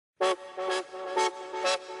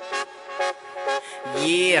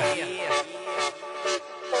Yeah.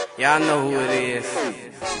 Y'all know who it is.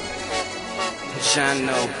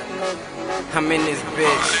 Jono. I'm in this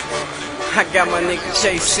bitch. I got my nigga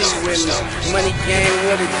Chase with me. Money gang,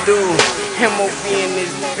 what it do? MOB in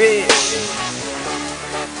this bitch.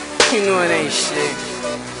 You know it ain't shit.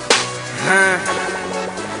 Huh?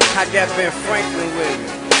 I got Ben Franklin with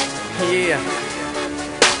me. Yeah.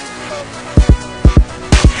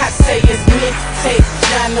 I say it's mixtape,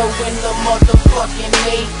 Jono in the motherfucking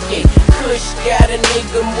making. Kush got a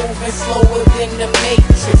nigga moving slower than the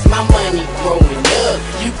Matrix. My money growing up,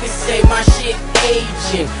 you can say my shit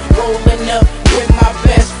aging. Rolling up with my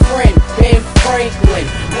best friend, Ben Franklin.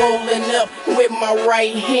 Rolling up with my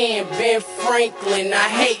right hand, Ben Franklin. I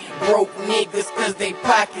hate broke niggas cause they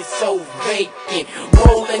pockets so vacant.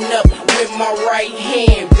 Rolling up with my right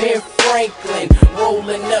hand, Ben Franklin.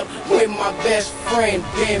 Rolling up with my best friend,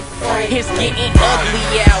 Ben Franklin. It's getting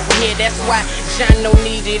ugly out here, that's why Jono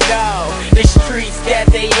need it all. The streets got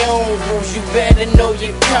their own rules, you better know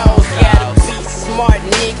your cause. Gotta be smart,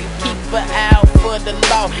 nigga, keep an eye out for the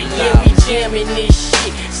law. Yeah, we jamming this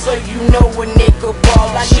shit, so you know a nigga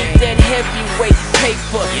ball. I need that heavyweight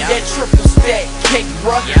paper, that triple stack cake,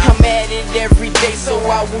 bruh. I'm at it every day, so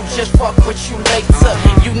I will just fuck with you later.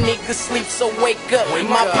 You niggas sleep, so wake up.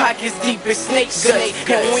 My pockets deep as snake guts,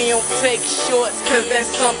 and we don't take shorts, cause that's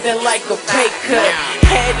something like a pay cut.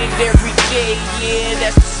 Had it every day, yeah,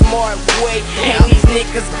 that's the smart way. And these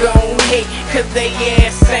niggas gon' hate, cause they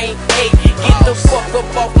ass ain't ate. Get the fuck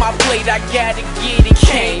up off my plate, I gotta get it,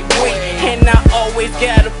 can't wait. And I always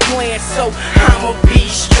got a plan, so I'ma be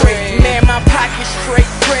straight. Man, my pocket straight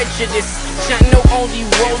prejudice. Jono only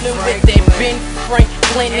rolling with that Ben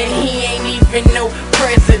Franklin, and he ain't even no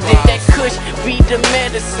president. That Kush be the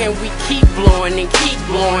medicine. We keep blowing and keep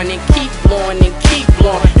blowing and keep blowing and keep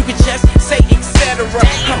blowing. You can just say etc.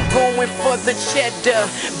 I'm going for the cheddar.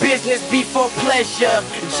 Business before pleasure.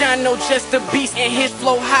 Jono just a beast, and his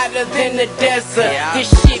flow hotter than the desert. This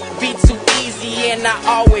shit be too easy, and I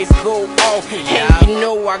always go off. And you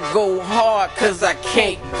know I go hard, cause I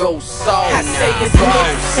can't go soft. I say it's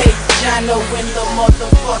mixtape, Jono in the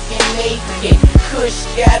motherfucking making. Kush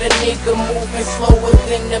got a nigga moving slower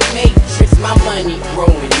than the Matrix. My money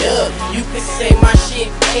growing up, you can say my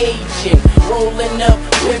shit aging. Rolling up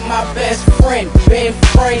with my best friend, Ben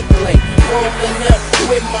Franklin. Rolling up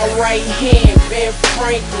with my right hand, Ben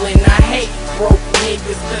Franklin. I hate broke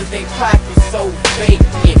niggas cause they pockets so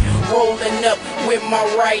vacant. Rolling up with my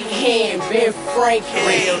right hand, Ben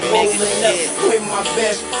Franklin. Rolling up with my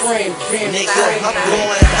best friend, Ben Franklin. I'm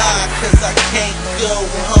going high cause I can't go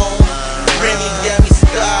home. Remy got me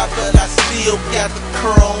starved, but I still got the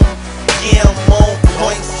chrome. Yeah, I'm on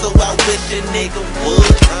point, so I wish a nigga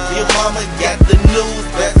would. Your mama got the news,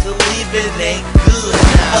 better leave it ain't good.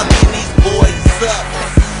 Fucking these boys up,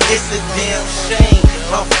 it's a damn shame.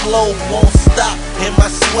 My flow won't stop, and my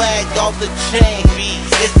swag off the chain.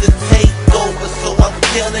 It's the takeover, so I'm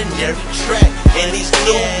killing every track. And these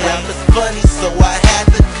new rappers funny, so I had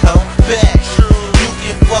to come back. You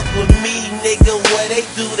can fuck with me, nigga, where they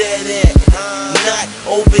do that at? Not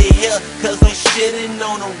over here, cause I'm shitting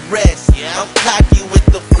on the rest. I'm cocky with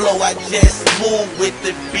the flow, I just move with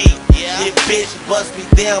the beat. If bitch bust me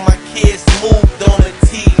down, my kids moved on the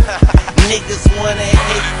T. Niggas wanna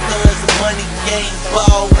hate cause money game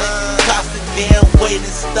ball. Cost a damn way to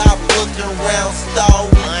stop looking around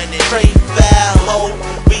stalling. Trade foul hoe,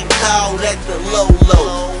 we call that the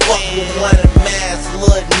low-low. Fuck with one of mass,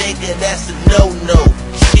 little nigga, that's a no-no.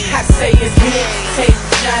 I say it's mixtape,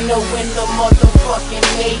 Jono in the motherfucking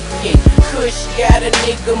making. Kush got a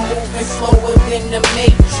nigga moving slower than the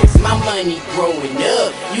Matrix. My money growing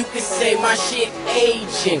up, you can say my shit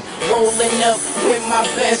aging. Rolling up with my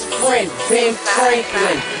best friend, Ben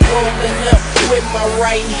Franklin. Rolling up with my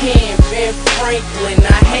right hand, Ben Franklin.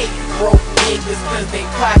 I hate broke niggas cause they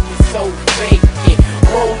pockets so vacant.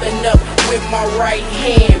 Rolling up with my right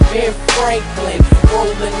hand, Ben Franklin.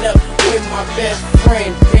 Rolling up with my best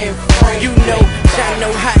friend, Ben Franklin. You know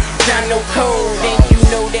Jono hot, Jono cold, and you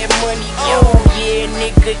know that money old. Yeah,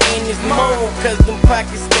 nigga in his mode, cause them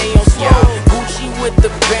pockets stay on slow. Gucci with the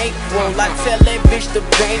bankroll, I tell that bitch the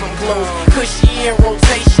bank close. Cause she in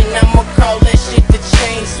rotation, I'ma call that shit the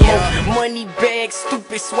chain smoke. Money bag,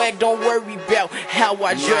 stupid swag, don't worry about how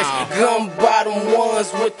I dress. Gum bottom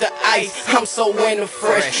ones with the ice, I'm so winter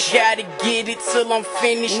fresh. Gotta get it till I'm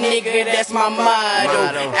finished, nigga, that's my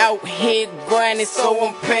motto. Out here grinding, so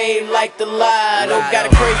I'm paid like the lotto.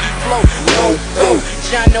 Got a crazy flow, loco.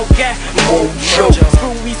 Jono got mojo.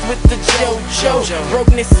 Screwies with the JoJo.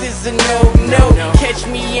 Brokenness is a no-no. Catch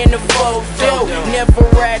me in the photo, never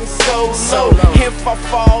riding solo. solo. If I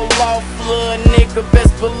fall off, little nigga,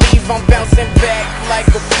 best believe I'm bouncing back like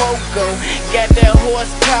a pogo. Got that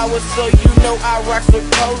horsepower, so you know I rocks with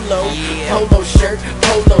polo. Polo shirt,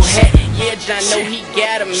 polo hat, yeah, Jono, he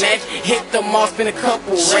got a match. Hit the mall, spin a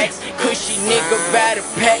couple racks. Cushy nigga by the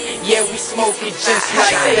pack, yeah, we smoke it just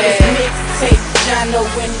like that. Mixtape Jono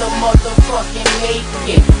in the motherfucking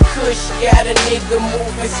making. Kush got a nigga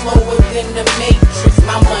moving slower than the Matrix.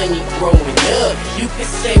 My money growing up, you can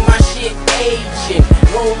say my shit aging.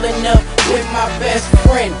 Rolling up with my best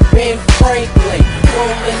friend, Ben Franklin.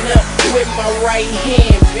 Rolling up with my right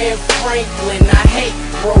hand, Ben Franklin. I hate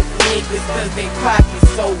broke niggas cause they pockets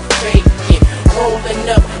so vacant. Rolling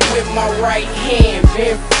up with my right hand,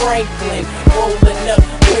 Ben Franklin. Rolling up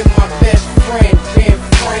with my best friend, Ben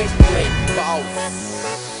Franklin. Boss.